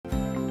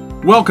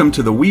Welcome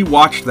to the We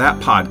Watched That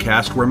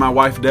podcast, where my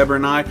wife Deborah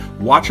and I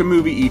watch a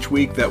movie each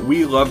week that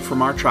we loved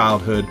from our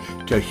childhood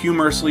to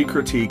humorously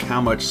critique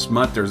how much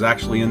smut there's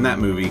actually in that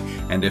movie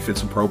and if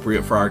it's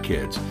appropriate for our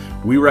kids.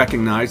 We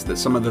recognize that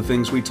some of the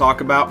things we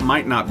talk about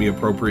might not be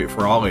appropriate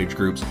for all age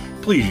groups.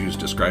 Please use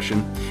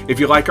discretion. If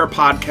you like our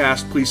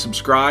podcast, please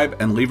subscribe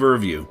and leave a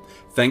review.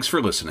 Thanks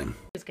for listening.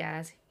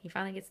 Guys, he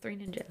finally gets 3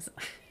 ninjas.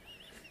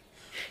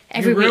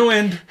 You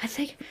ruined.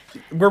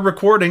 We're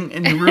recording,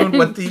 and you ruined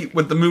what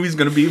the movie's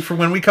going to be for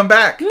when we come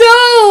back.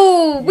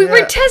 No, we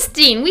were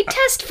testing. We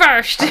test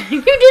first.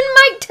 You didn't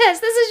mic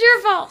test. This is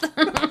your fault.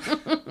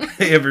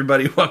 Hey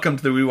everybody, welcome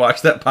to the We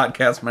Watch That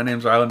podcast. My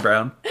name's Rylan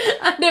Brown.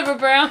 I'm Deborah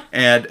Brown.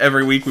 And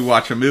every week we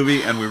watch a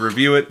movie and we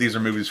review it. These are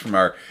movies from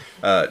our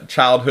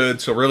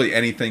childhood, so really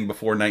anything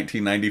before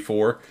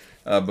 1994,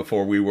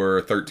 before we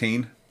were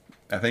 13,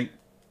 I think.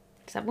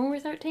 Is that when we were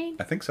 13?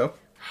 I think so.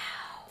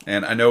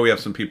 And I know we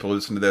have some people who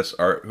listen to this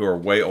who are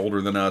way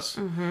older than us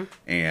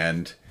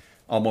and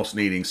almost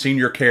needing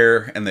senior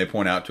care, and they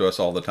point out to us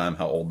all the time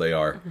how old they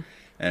are.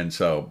 And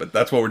so, but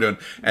that's what we're doing.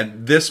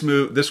 And this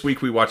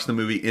week we watched the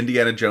movie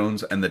Indiana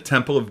Jones and the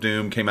Temple of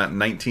Doom. Came out in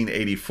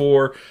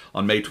 1984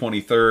 on May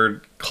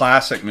 23rd.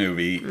 Classic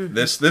movie.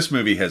 This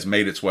movie has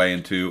made its way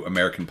into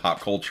American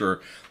pop culture.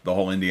 The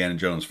whole Indiana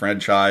Jones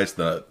franchise,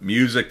 the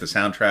music, the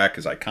soundtrack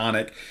is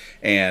iconic.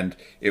 And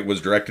it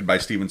was directed by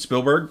Steven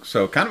Spielberg.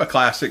 So kind of a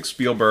classic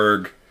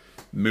Spielberg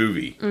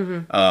movie.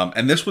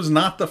 And this was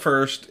not the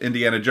first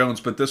Indiana Jones,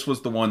 but this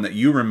was the one that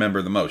you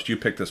remember the most. You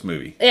picked this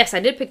movie. Yes,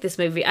 I did pick this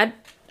movie. I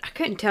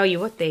couldn't tell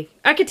you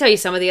I could tell you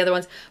some of the other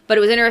ones, but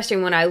it was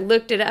interesting when I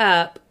looked it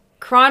up.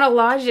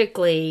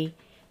 Chronologically,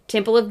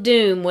 Temple of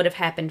Doom would have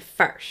happened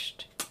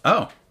first.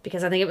 Oh.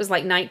 Because I think it was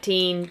like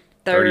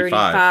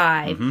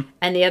 1935.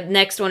 And the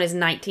next one is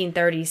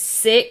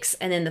 1936,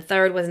 and then the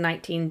third was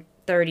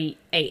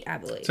 1938, I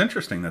believe. It's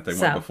interesting that they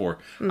went before.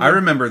 I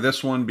remember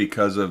this one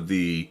because of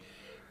the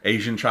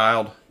Asian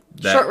child.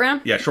 Short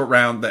Round? Yeah, Short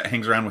Round that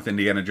hangs around with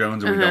Indiana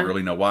Jones, and we don't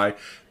really know why.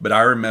 But I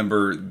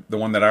remember the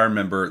one that I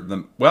remember.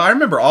 I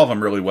remember all of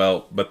them really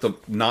well, but the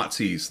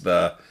Nazis,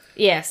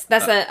 Yes,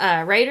 that's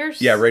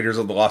Raiders? Yeah, Raiders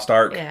of the Lost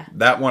Ark. Yeah.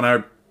 That one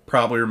I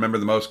probably remember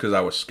the most because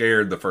I was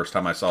scared the first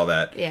time I saw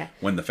that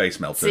when the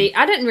face melted. See,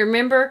 I didn't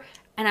remember,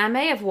 and I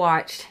may have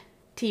watched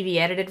TV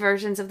edited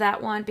versions of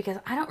that one because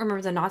I don't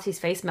remember the Nazi's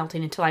face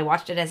melting until I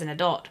watched it as an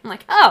adult. I'm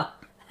like, oh,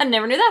 I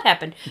never knew that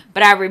happened.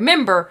 But I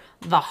remember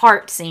the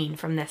heart scene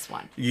from this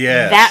one.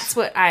 Yes.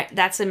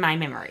 That's in my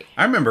memory.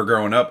 I remember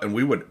growing up and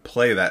we would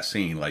play that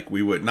scene.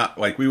 We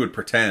would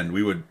pretend.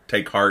 We would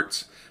take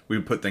hearts. We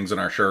would put things in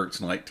our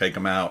shirts and take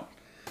them out.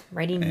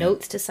 Writing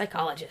notes to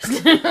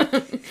psychologists.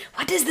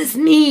 What does this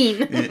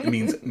mean? It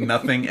means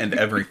nothing and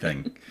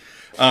everything.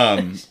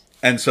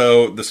 And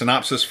so the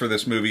synopsis for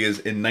this movie is,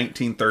 in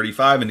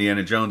 1935,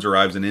 Indiana Jones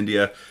arrives in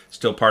India,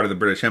 still part of the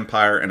British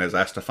Empire, and is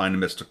asked to find a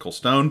mystical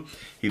stone.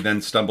 He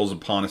then stumbles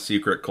upon a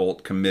secret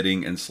cult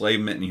committing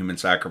enslavement and human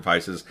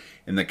sacrifices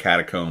in the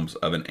catacombs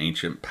of an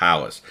ancient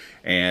palace.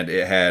 And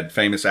it had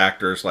famous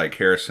actors like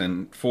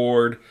Harrison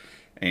Ford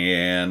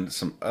and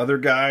some other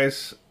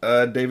guys.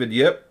 David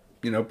Yip,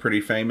 pretty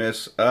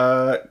famous.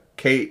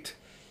 Kate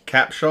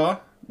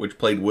Capshaw, which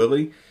played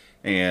Willie.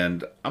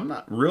 And I'm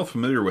not real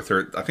familiar with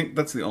her. I think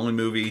that's the only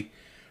movie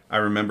I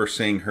remember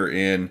seeing her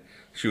in.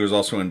 She was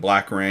also in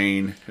Black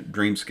Rain,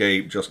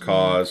 Dreamscape, Just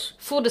Cause.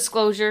 Full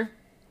disclosure.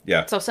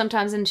 Yeah. So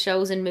sometimes in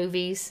shows and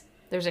movies,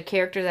 there's a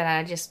character that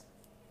I just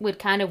would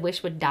kind of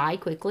wish would die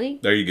quickly.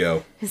 There you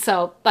go.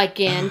 So,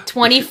 like in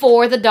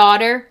 24, the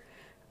daughter,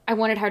 I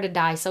wanted her to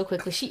die so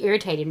quickly. She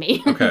irritated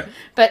me. Okay.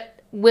 But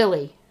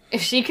Willie,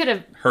 if she could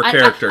have... Her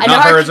character,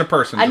 not her as a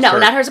person. I know,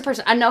 not her as a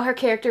person. I know her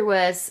character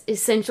was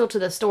essential to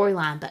the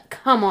storyline, but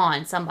come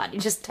on, somebody,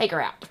 just take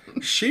her out.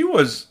 She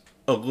was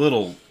a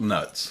little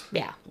nuts.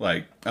 Yeah.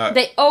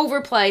 They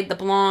overplayed the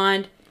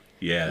blonde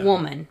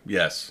woman.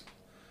 Yes,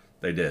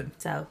 they did.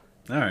 So.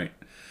 All right.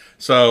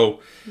 So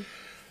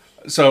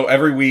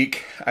every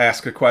week I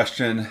ask a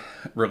question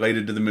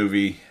related to the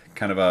movie,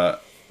 kind of a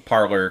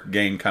parlor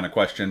game kind of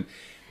question.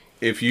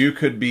 If you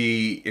could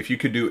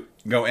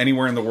go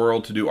anywhere in the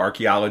world to do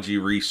archaeology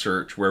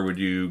research, where would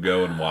you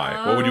go and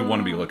why? What would you want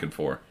to be looking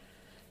for?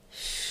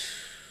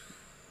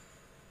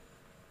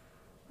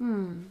 I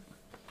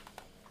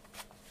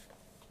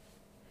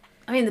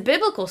mean, the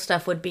biblical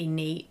stuff would be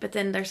neat, but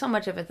then there's so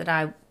much of it that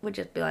I would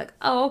just be like,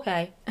 oh,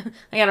 okay.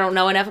 I don't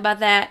know enough about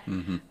that,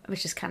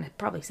 which is kind of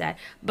probably sad.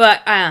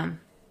 But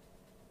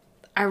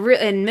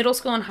in middle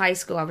school and high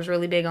school, I was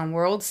really big on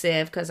World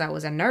Civ because I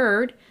was a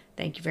nerd.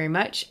 Thank you very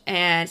much.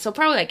 And so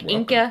probably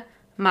Inca,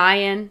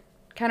 Mayan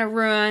kind of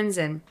ruins,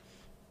 and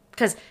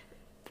because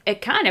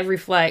it kind of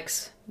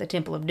reflects the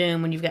Temple of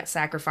Doom when you've got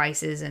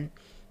sacrifices and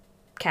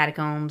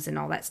catacombs and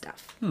all that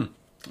stuff.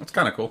 That's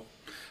kind of cool.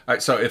 All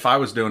right, so if I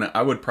was doing it,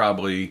 I would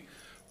probably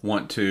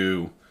want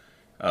to,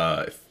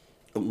 if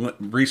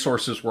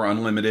resources were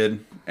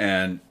unlimited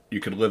and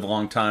you could live a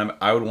long time,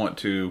 I would want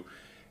to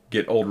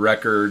get old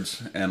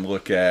records and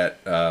look at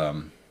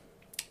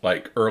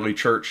early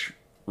church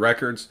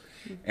records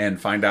and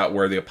find out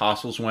where the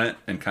apostles went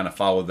and kind of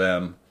follow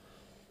them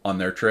on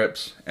their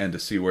trips and to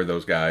see where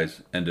those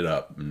guys ended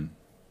up.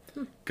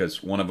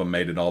 Because one of them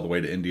made it all the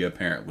way to India,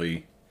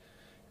 apparently.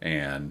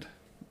 And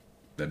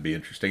that'd be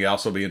interesting. It'd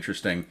also be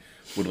interesting.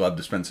 Would love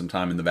to spend some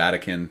time in the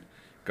Vatican,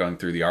 going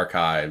through the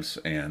archives.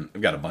 And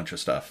we've got a bunch of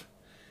stuff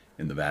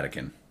in the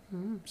Vatican.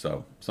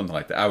 So something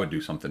like that. I would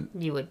do something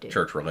You would do.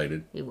 church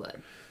related. You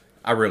would.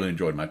 I really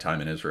enjoyed my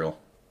time in Israel.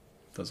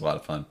 It was a lot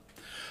of fun.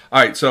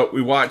 All right, so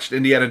we watched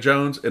Indiana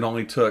Jones. It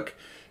only took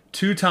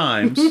 2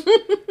 times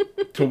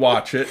to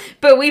watch it.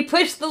 But we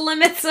pushed the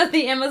limits of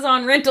the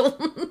Amazon rental.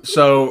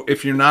 So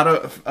if you're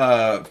not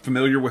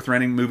familiar with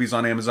renting movies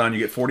on Amazon, you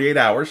get 48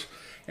 hours.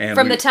 And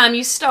From the time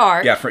you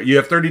start. Yeah, you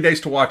have 30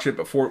 days to watch it,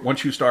 but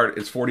once you start,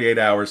 it's 48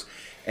 hours.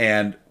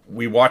 And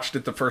we watched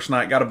it the first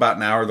night, got about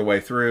an hour of the way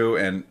through,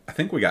 and I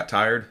think we got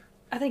tired.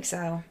 I think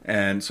so.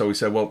 And so we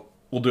said, well,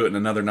 we'll do it in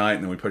another night,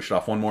 and then we pushed it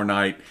off one more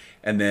night.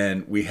 And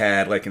then we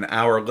had like an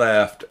hour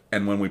left,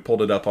 and when we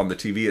pulled it up on the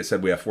TV, it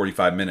said we have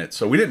 45 minutes.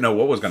 So we didn't know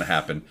what was going to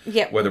happen,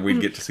 whether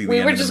we'd get to see the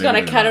ending. We were just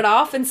going to cut it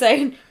off and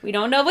say, we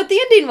don't know what the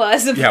ending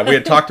was. Yeah, we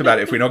had talked about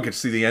it. If we don't get to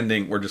see the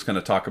ending, we're just going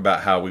to talk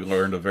about how we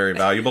learned a very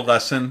valuable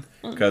lesson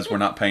because we're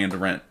not paying to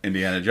rent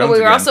Indiana Jones But we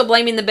were again. also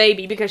blaming the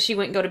baby because she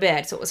wouldn't go to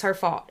bed, so it was her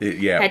fault.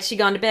 Yeah. Had she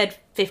gone to bed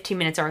 15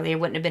 minutes earlier, it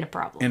wouldn't have been a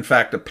problem. In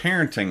fact, a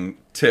parenting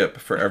tip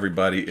for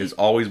everybody is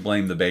always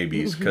blame the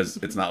babies because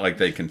it's not like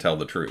they can tell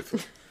the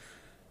truth.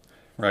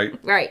 Right?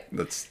 Right.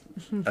 That's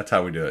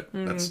how we do it.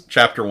 That's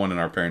chapter 1 in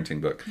our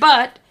parenting book.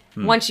 But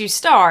once you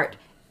start,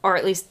 or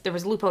at least there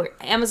was a loophole,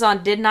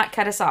 Amazon did not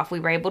cut us off. We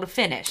were able to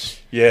finish.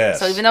 Yes.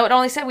 So even though it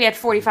only said we had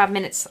 45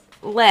 minutes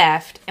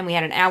left and we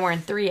had an hour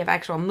and 3 of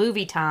actual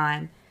movie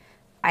time,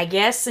 I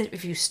guess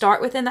if you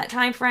start within that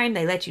time frame,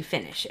 they let you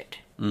finish it.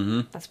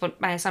 Mm-hmm. That's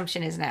what my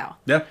assumption is now.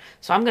 Yeah.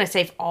 So I'm going to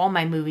save all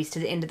my movies to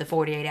the end of the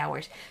 48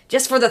 hours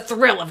just for the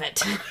thrill of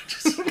it.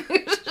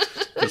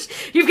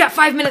 You've got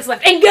 5 minutes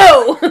left and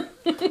go!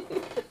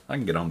 I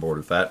can get on board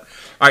with that.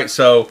 All right,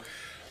 so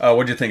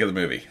what'd you think of the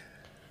movie?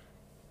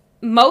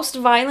 Most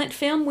violent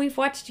film we've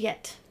watched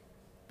yet.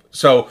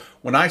 So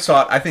when I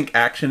saw it, I think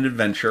action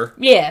adventure.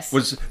 Yes.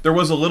 There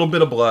was a little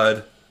bit of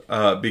blood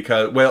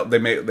because they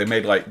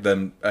made like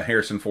them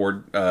Harrison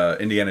Ford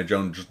Indiana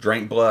Jones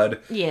drank blood.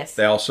 Yes.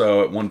 They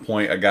also at one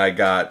point a guy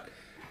got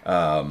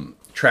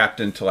trapped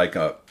into like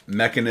a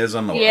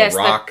mechanism, a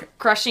rock the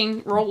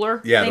crushing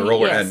roller. Yeah, thing. the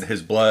roller, yes. and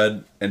his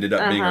blood ended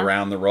up being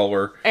around the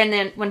roller. And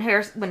then when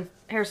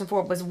Harrison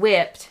Ford was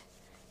whipped,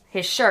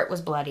 his shirt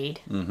was bloodied.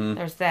 Mm-hmm.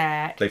 There's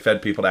that. They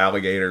fed people to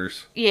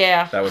alligators.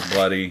 Yeah. That was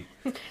bloody.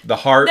 The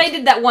heart. They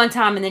did that one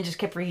time and then just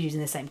kept reusing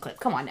the same clip.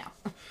 Come on now.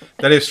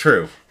 That is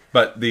true.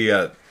 But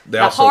the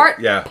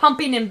heart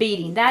pumping and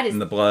beating. That is.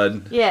 And the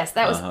blood. Yes,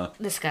 that was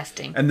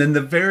disgusting. And then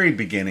the very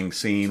beginning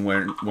scene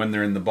when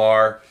they're in the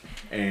bar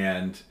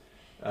and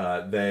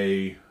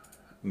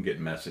I'm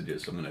getting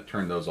messages, so I'm going to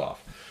turn those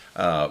off.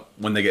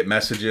 When they get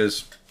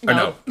messages,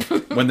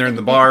 when they're in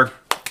the bar.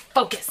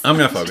 Focus. I'm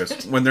going to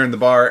focus. When they're in the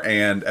bar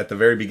and at the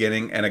very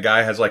beginning, and a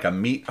guy has like a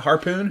meat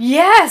harpoon.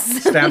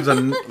 Yes. Stabs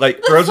him,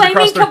 like throws it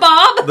across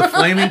the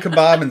flaming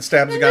kebab and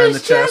stabs the guy in the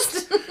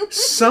chest.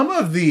 Some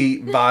of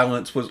the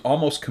violence was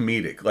almost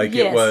comedic. Like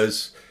it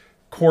was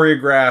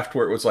choreographed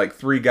where it was like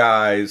 3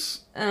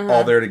 guys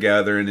all there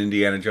together and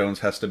Indiana Jones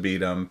has to beat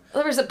them.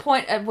 There was a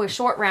point where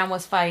Short Round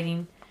was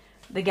fighting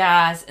the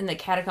guys in the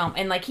catacomb,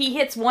 and like he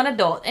hits one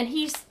adult, and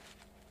he's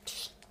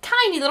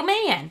tiny little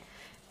man.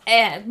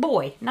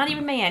 Boy, not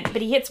even man,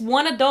 but he hits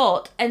one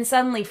adult, and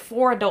suddenly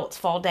 4 adults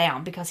fall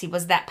down because he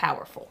was that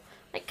powerful.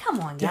 Like, come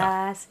on,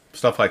 guys.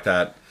 Stuff like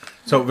that.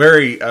 So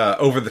very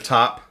over the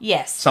top.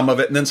 Yes. Some of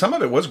it, and then some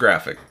of it was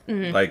graphic.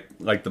 Mm-hmm.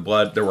 Like the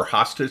blood. There were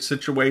hostage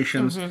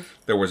situations. Mm-hmm.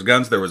 There was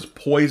guns. There was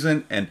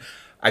poison, and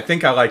I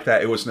think I like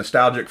that. It was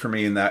nostalgic for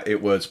me in that there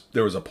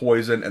was a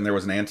poison and there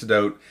was an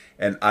antidote,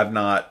 and I've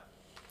not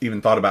even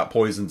thought about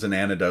poisons and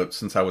antidotes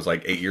since I was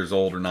like 8 years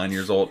old or 9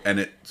 years old, and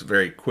it's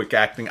very quick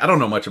acting. I don't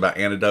know much about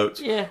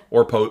antidotes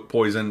or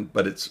poison,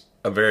 but it's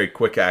a very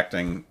quick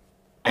acting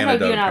antidote. I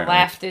hope you and I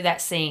laughed through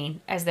that scene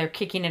as they're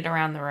kicking it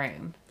around the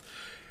room.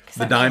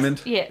 The diamond?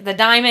 The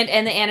diamond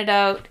and the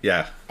antidote.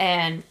 Yeah.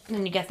 And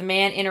then you got the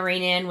man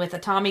entering in with a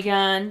Tommy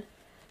gun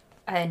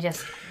and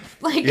just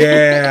like...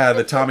 Yeah,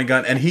 the Tommy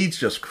gun. And he's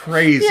just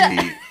crazy.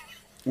 Yeah.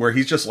 Where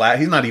he's just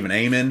he's not even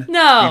aiming.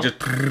 No. He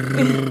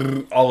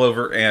just all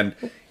over, and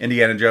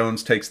Indiana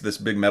Jones takes this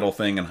big metal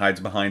thing and hides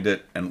behind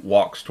it and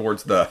walks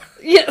towards the...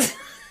 Yes.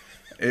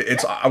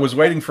 I was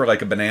waiting for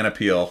like a banana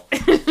peel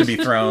to be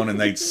thrown and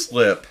they'd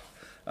slip.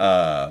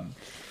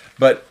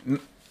 But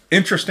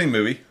interesting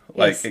movie.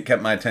 Like it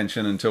kept my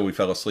attention until we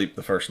fell asleep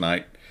the first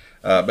night.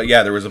 But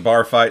yeah, there was a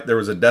bar fight. There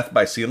was a death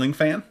by ceiling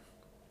fan.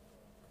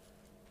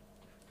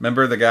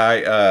 Remember the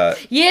guy?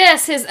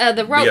 Yes,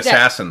 the rope. The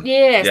assassin.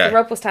 The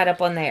rope was tied up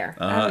on there.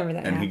 I remember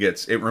that. And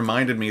it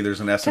reminded me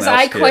there's an SNL because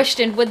I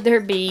questioned, would there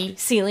be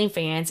ceiling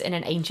fans in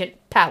an ancient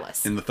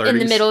palace in the 30s? In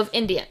the middle of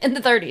India in the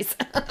 30s?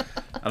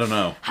 I don't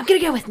know. I'm gonna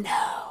go with no.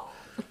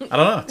 I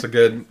don't know. It's a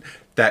good.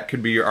 That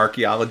could be your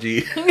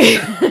archaeology.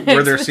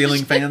 Were there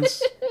ceiling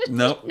fans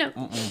Nope.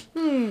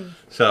 No.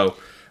 So,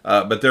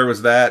 but there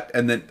was that,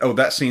 and then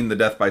that scene, the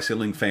death by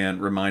ceiling fan,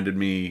 reminded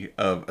me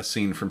of a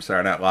scene from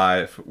Saturday Night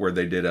Live where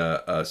they did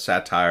a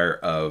satire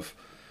of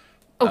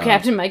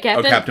Captain, My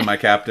Captain. Oh, Captain, My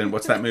Captain.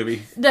 What's that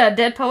movie? The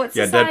Dead Poets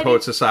Society. Yeah, Dead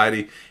Poets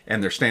Society,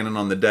 and they're standing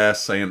on the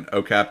desk saying,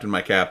 "Oh, Captain,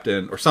 my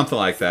Captain," or something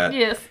like that.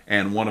 Yes.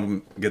 And one of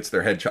them gets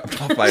their head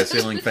chopped off by a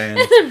ceiling fan.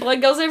 And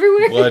blood goes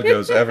everywhere. Blood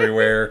goes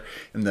everywhere,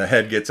 and the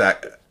head gets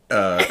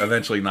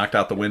eventually knocked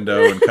out the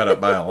window and cut up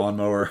by a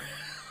lawnmower.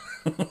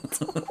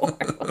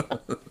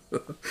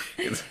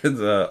 It's an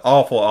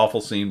awful,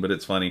 awful scene, but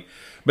it's funny.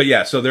 But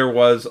yeah, so there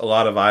was a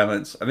lot of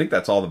violence. I think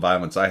that's all the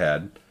violence I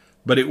had.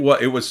 But it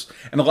was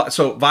and a lot.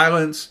 So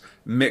violence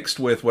mixed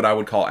with what I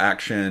would call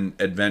action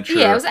adventure.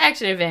 Yeah, it was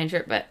action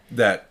adventure, but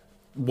that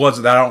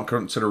I don't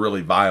consider really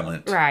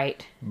violent.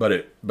 Right.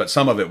 But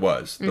some of it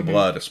was the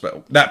blood.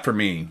 That for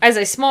me. As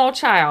a small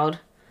child.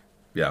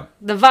 Yeah.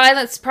 The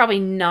violence probably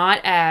not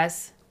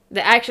as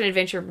the action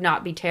adventure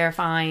not be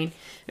terrifying.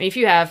 I mean, if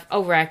you have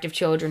overactive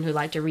children who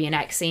like to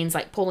reenact scenes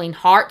like pulling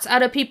hearts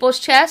out of people's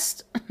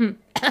chests,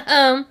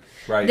 right.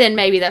 Then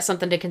maybe that's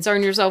something to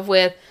concern yourself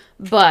with.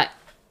 But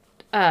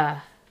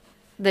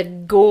the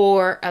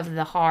gore of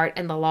the heart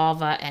and the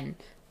lava and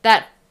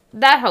that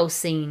whole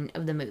scene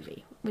of the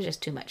movie was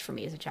just too much for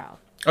me as a child.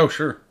 Oh,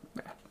 sure.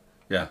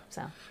 Yeah.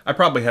 So I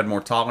probably had more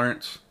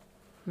tolerance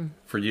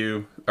for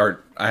you,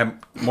 or I have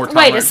more tolerance.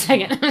 Wait a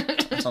second.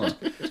 Hold on.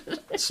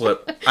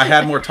 Slip. I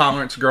had more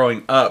tolerance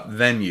growing up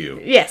than you.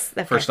 Yes.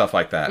 For stuff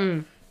like that.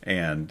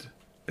 And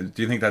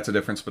do you think that's a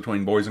difference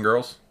between boys and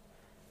girls?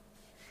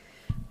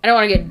 I don't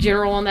want to get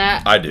general on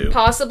that. I do.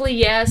 Possibly,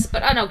 yes,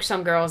 but I know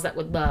some girls that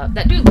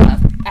do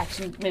love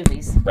action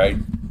movies. Right.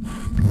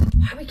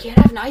 Why we can't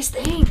have nice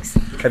things?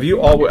 Have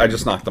you always... I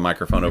just knocked the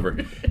microphone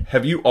over.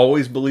 Have you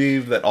always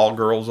believed that all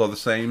girls are the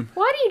same?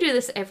 Why do you do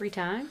this every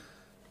time?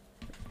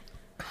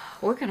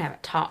 We're going to have a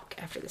talk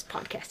after this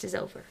podcast is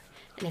over.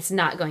 And it's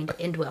not going to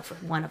end well for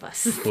one of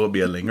us. Will it be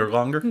a linger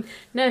longer?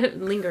 No,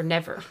 linger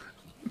never.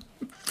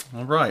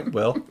 All right.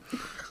 Well,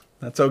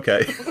 that's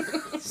okay.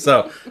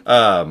 So,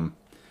 yeah,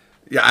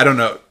 I don't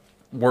know.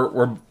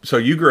 So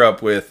you grew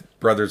up with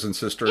brothers and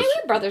sisters. Yeah, we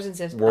have brothers and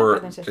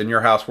sisters. In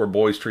your house, were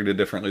boys treated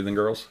differently than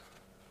girls?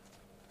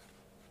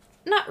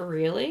 Not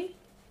really.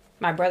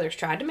 My brothers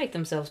tried to make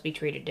themselves be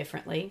treated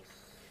differently.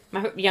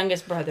 My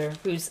youngest brother,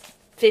 who's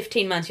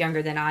 15 months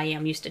younger than I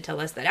am, used to tell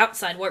us that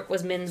outside work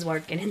was men's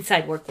work and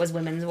inside work was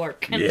women's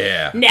work. And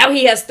yeah. Now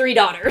he has 3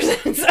 daughters,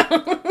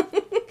 so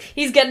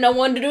he's got no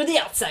one to do the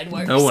outside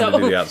work. No one to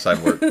do the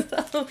outside work.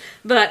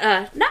 But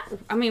I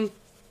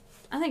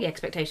think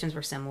expectations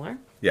were similar.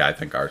 Yeah, I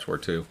think ours were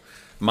too.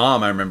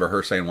 Mom, I remember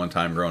her saying one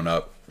time growing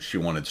up, she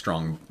wanted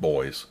strong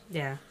boys.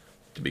 Yeah.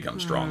 To become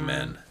strong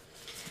men.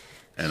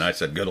 And I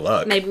said, good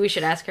luck. Maybe we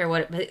should ask her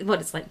what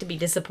it's like to be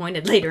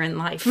disappointed later in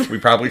life. We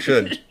probably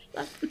should.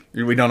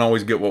 We don't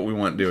always get what we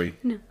want, do we?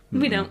 No,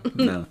 we don't.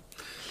 No.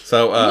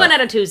 So 1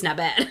 out of 2 is not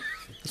bad.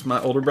 Is my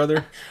older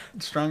brother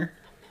stronger?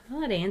 I'm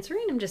not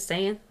answering. I'm just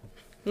saying.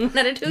 1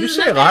 out of 2 You is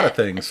say not a lot bad. of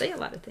things. I say a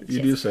lot of things. You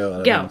yes. do say a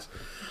lot of Go. things.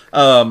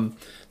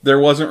 There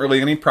wasn't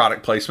really any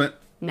product placement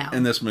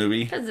in this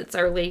movie. Because it's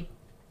early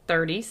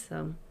 30s,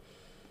 so.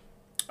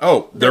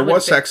 Oh, there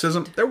was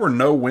sexism. There were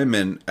no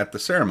women at the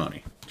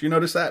ceremony. Did you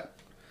notice that?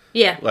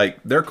 Yeah.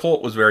 Like, their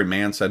cult was very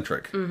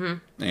man-centric. Mm-hmm.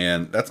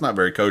 And that's not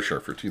very kosher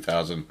for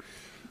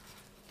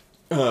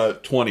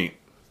 2020.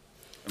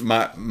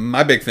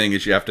 My big thing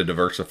is you have to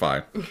diversify.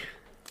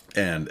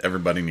 And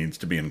everybody needs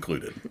to be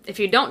included. If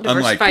you don't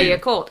diversify your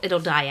cult, it'll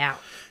die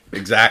out.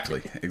 Exactly.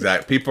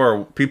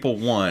 The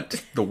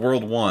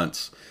world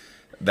wants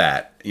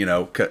that,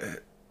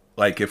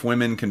 like if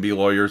women can be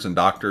lawyers and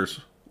doctors,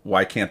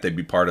 why can't they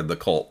be part of the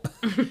cult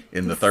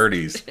in the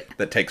 30s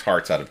that takes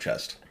hearts out of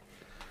chest?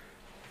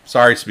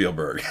 Sorry,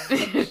 Spielberg.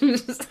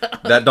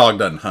 That dog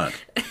doesn't hunt.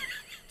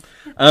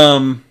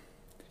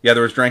 Yeah,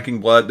 there was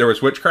drinking blood. There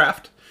was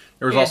witchcraft.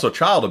 There was also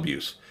child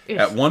abuse.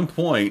 Yes. At one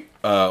point,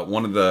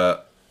 one of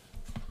the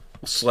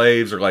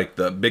slaves or like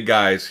the big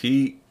guys,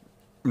 it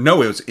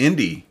was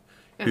Indy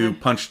who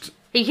punched.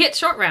 He hit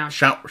Short Round.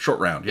 Short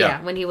Round, yeah.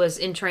 Yeah, when he was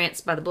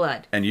entranced by the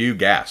blood. And you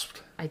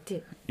gasped. I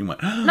did. You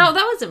went. No,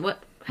 that wasn't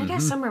what. I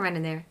guess somewhere right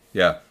in there.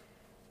 Yeah.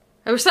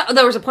 There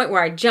was a point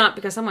where I jumped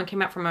because someone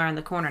came out from around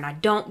the corner, and I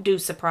don't do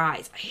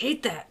surprise. I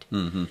hate that.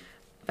 Mm-hmm.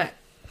 But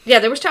yeah,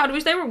 there was child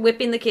abuse. They were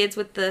whipping the kids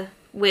with the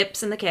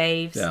whips in the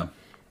caves. Yeah.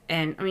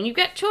 And I mean, you've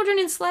got children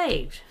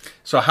enslaved.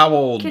 So how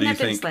old do you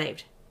think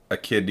enslaved. A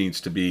kid needs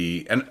to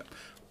be? And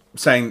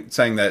saying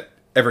that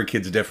every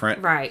kid's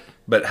different, right?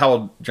 But how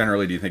old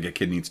generally do you think a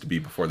kid needs to be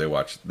before they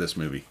watch this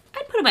movie?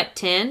 I'd put them at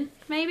 10,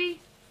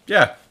 maybe.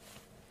 Yeah.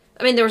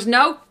 I mean, there was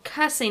no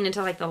cussing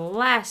until like the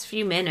last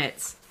few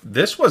minutes.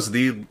 This was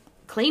the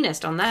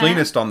cleanest on that.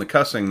 Cleanest on the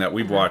cussing that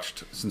we've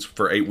watched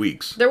for 8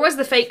 weeks. There was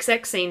the fake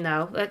sex scene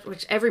though,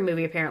 which every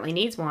movie apparently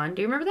needs one.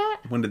 Do you remember that?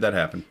 When did that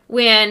happen?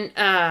 When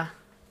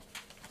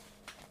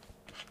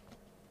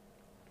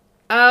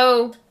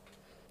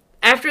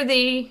after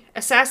the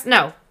assassin.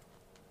 No,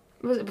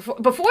 was it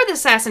before the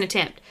assassin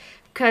attempt?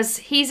 Because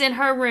he's in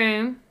her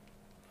room.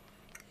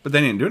 But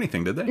they didn't do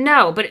anything, did they?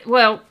 No, but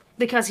well,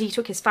 because he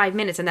took his 5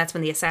 minutes, and that's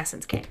when the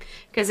assassins came.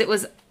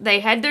 Because they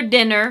had their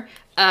dinner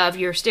of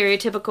your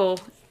stereotypical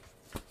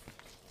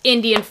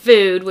Indian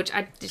food, which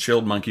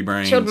Chilled monkey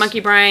brains.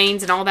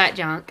 And all that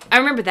junk. I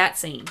remember that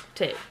scene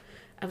too,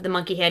 of the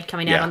monkey head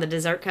coming out on the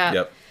dessert cup.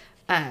 Yep.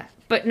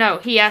 But no,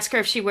 he asked her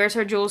if she wears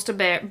her jewels to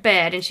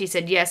bed, and she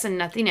said yes and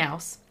nothing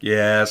else.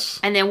 Yes.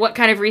 And then, what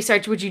kind of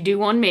research would you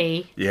do on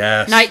me?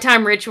 Yes.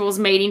 Nighttime rituals,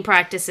 mating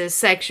practices,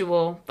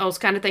 sexual, those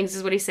kind of things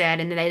is what he said.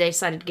 And then they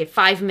decided to give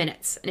 5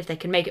 minutes. And if they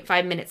could make it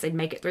 5 minutes, they'd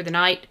make it through the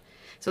night.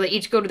 So they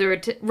each go to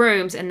their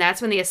rooms, and that's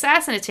when the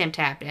assassin attempt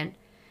happened.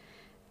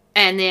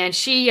 And then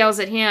she yells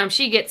at him.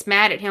 She gets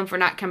mad at him for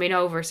not coming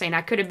over, saying,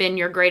 I could have been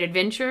your great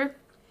adventure.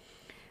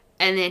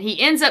 And then he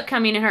ends up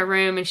coming in her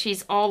room, and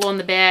she's all on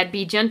the bed,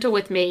 be gentle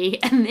with me.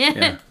 And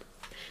then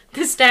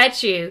the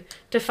statue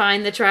to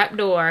find the trap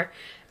door.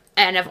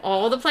 And of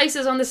all the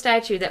places on the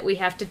statue that we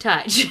have to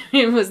touch,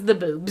 it was the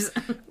boobs.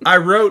 I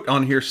wrote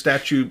on here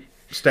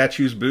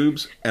statue's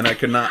boobs, and I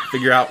could not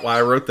figure out why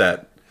I wrote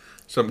that.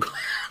 So I'm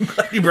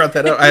glad you brought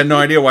that up. I had no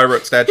idea why I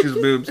wrote statue's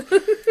boobs.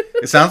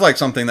 It sounds like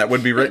something that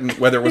would be written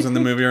whether it was in the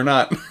movie or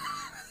not.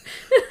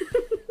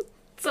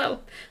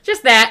 So,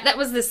 just that. That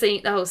was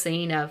the whole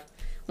scene of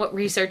what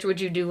research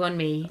would you do on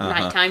me?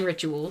 Nighttime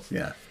rituals.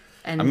 Yeah.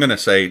 And I'm going to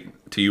say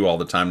to you all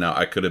the time now,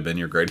 I could have been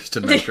your greatest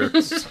adventure.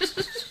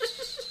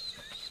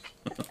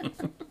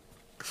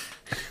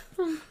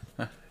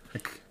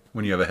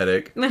 When you have a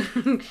headache,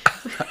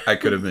 I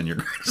could have been your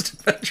greatest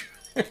adventure.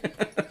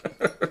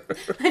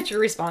 That's your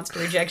response to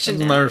rejection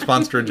That's now. my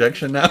response to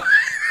rejection now.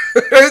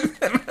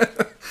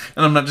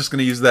 And I'm not just going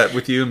to use that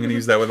with you. I'm going to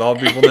use that with all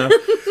people now. I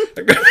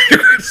could have been your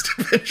greatest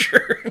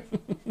adventure.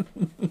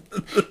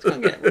 It's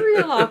going to get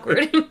real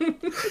awkward.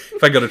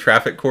 If I go to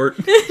traffic court,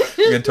 I'm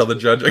going to tell the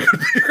judge I could have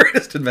been your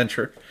greatest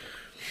adventure.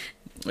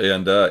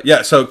 And,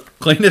 so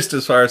cleanest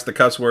as far as the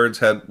cuss words,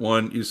 had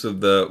one use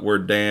of the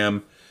word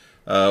damn,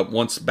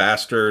 once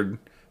bastard,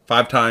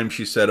 5 times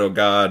she said, oh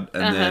God,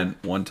 and then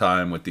 1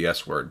 time with the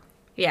S word.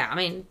 Yeah, I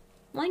mean,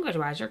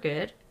 language-wise, you're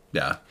good.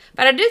 Yeah.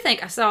 But I do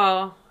think I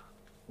saw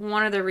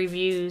one of the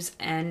reviews,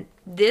 and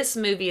this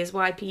movie is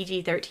why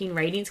PG-13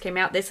 ratings came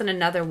out. This and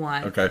another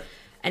one. Okay.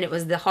 And it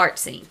was the heart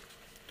scene.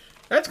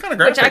 That's kind of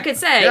graphic. Which I could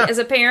say, as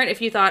a parent,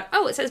 if you thought,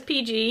 oh, it says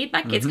PG,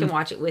 my kids can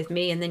watch it with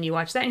me, and then you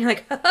watch that, and you're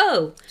like,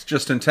 oh. It's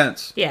just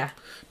intense. Yeah.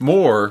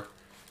 More,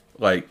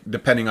 like,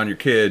 depending on your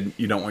kid,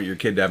 you don't want your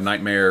kid to have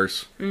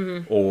nightmares,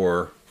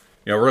 or,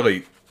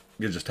 really,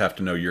 you just have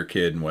to know your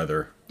kid and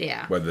whether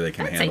they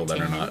can handle that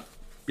or not.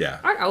 Yeah.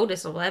 Our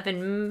oldest,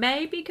 11,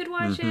 maybe could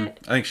watch it.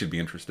 I think she'd be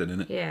interested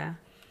in it. Yeah.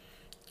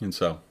 And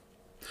so,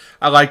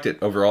 I liked it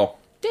overall.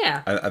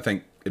 Yeah. I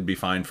think it'd be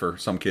fine for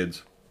some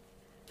kids.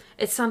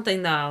 It's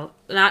something, though,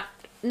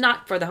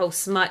 not for the whole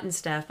smut and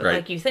stuff, but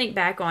like you think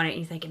back on it and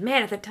you're thinking,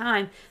 man, at the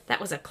time,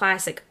 that was a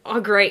classic, a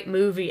great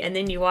movie. And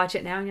then you watch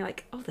it now and you're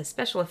like, oh, the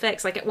special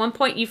effects. Like at one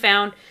point you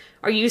found,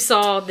 or you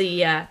saw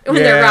the, when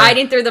they're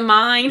riding through the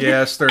mine.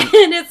 Yes, they're... and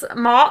it's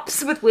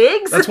mops with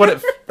wigs. That's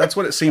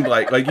what it seemed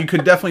like. Like you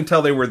could definitely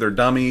tell they were their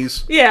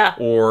dummies. Yeah.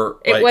 Or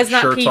like it was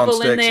not shirts people on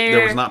sticks. in there.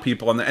 There was not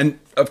people in there. And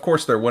of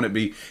course there wouldn't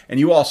be. And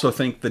you also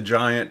think the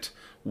giant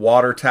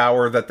water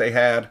tower that they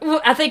had. Well,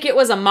 I think it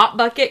was a mop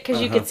bucket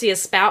because you could see a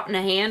spout and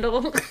a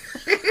handle.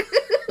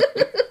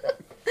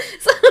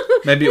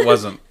 Maybe it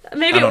wasn't.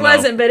 Maybe it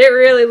wasn't, but it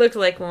really looked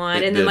like one.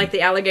 It and then did. like the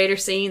alligator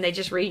scene, they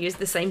just reused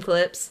the same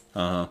clips.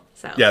 So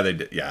Yeah, they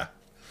did. Yeah.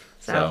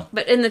 So,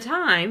 but in the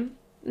time,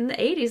 in the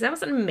 80s, that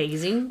was an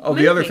amazing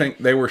movie. The other thing,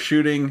 they were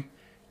shooting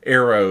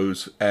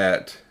arrows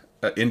at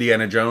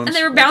Indiana Jones. And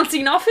they were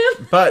bouncing off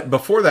him? But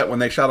before that, when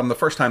they shot him the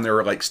first time, they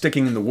were like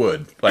sticking in the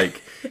wood.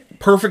 Like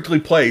perfectly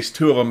placed,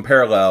 2 of them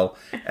parallel.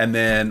 And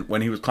then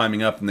when he was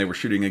climbing up and they were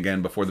shooting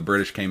again before the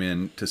British came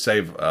in to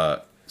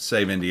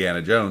save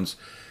Indiana Jones,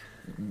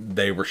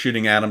 they were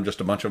shooting at him,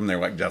 just a bunch of them. They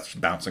were like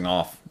just bouncing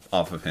off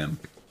of him.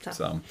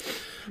 So,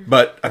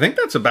 but I think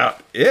that's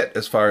about it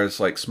as far as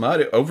like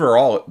smut.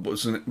 Overall,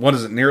 it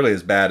wasn't nearly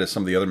as bad as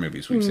some of the other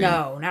movies we've seen.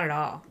 No, not at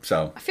all.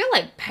 So I feel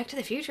like Back to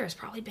the Future has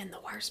probably been the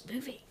worst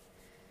movie.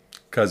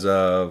 Because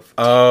of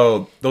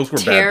those were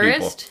Terrorist,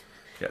 bad people.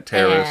 Yeah,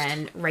 terrorist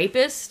and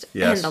rapist,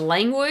 yes. and the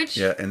language,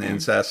 and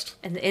incest,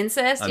 and the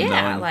incest.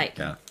 Unknown.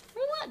 Yeah.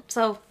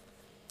 So,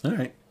 all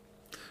right.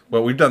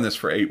 Well, we've done this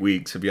for 8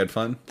 weeks. Have you had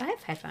fun? I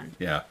have had fun.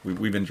 Yeah,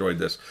 we've enjoyed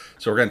this.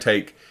 So we're going to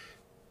take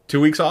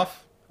 2 weeks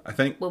off, I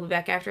think. We'll be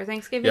back after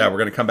Thanksgiving. Yeah, we're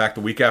going to come back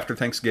the week after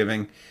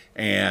Thanksgiving,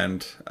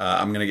 and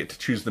I'm going to get to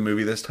choose the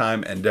movie this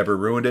time, and Deborah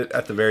ruined it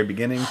at the very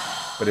beginning,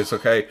 but it's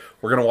okay.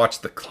 We're going to watch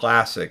the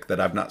classic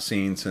that I've not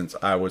seen since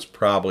I was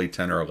probably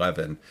 10 or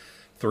 11,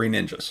 Three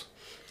Ninjas.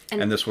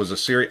 And this was a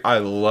series. I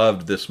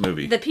loved this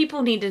movie. The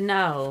people need to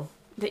know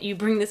that you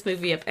bring this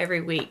movie up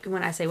every week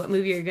when I say what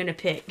movie you're going to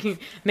pick.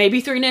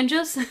 Maybe Three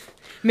Ninjas?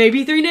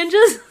 Maybe Three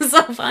Ninjas?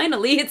 So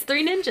finally, it's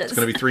Three Ninjas. It's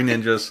going to be Three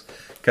Ninjas,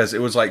 because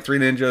it was like Three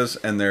Ninjas,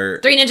 and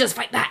Three Ninjas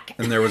Fight Back!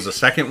 And there was a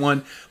second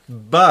one,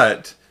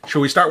 but should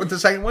we start with the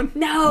second one?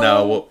 No.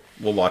 No,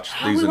 we'll watch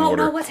Oh, these we in won't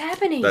order. know what's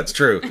happening. That's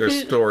true.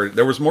 There's story.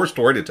 There was more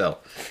story to tell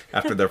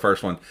after their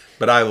first one,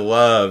 but I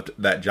loved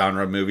that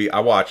genre movie.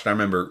 I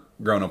remember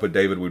growing up with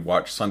David, we'd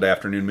watch Sunday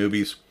afternoon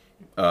movies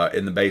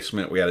in the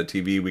basement. We had a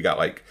TV. We got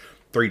like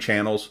 3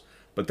 channels,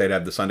 but they'd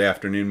have the Sunday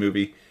afternoon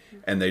movie,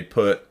 and they'd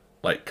put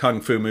like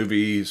kung fu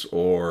movies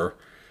or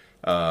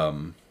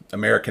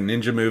American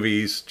Ninja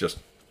movies. Just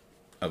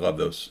I love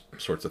those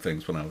sorts of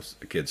things when I was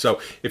a kid.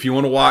 So if you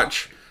want to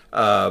watch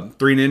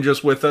Three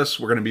Ninjas with us,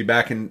 we're going to be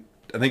back in,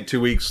 I think,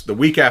 2 weeks. The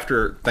week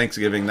after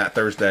Thanksgiving, that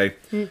Thursday,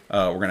 we're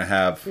going to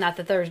have... Not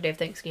the Thursday of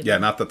Thanksgiving. Yeah,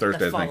 not the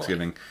Thursday of following.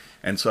 Thanksgiving.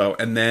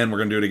 And then we're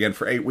going to do it again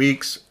for 8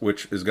 weeks,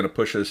 which is going to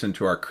push us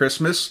into our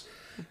Christmas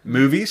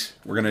movies.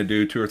 We're going to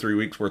do 2 or 3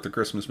 weeks worth of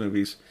Christmas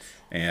movies,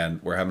 and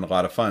we're having a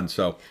lot of fun.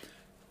 So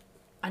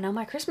I know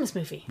my Christmas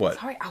movie. What?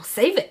 Sorry, I'll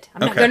save it.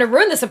 I'm not Okay. going to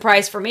ruin the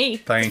surprise for me.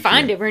 Thank it's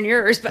fine you. to ruin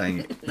yours, but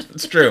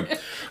it's true.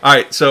 All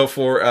right, so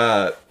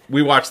for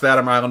we watched that.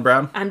 I'm Rylan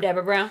Brown, I'm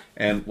Deborah Brown.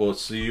 and we'll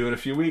see you in a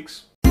few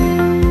weeks.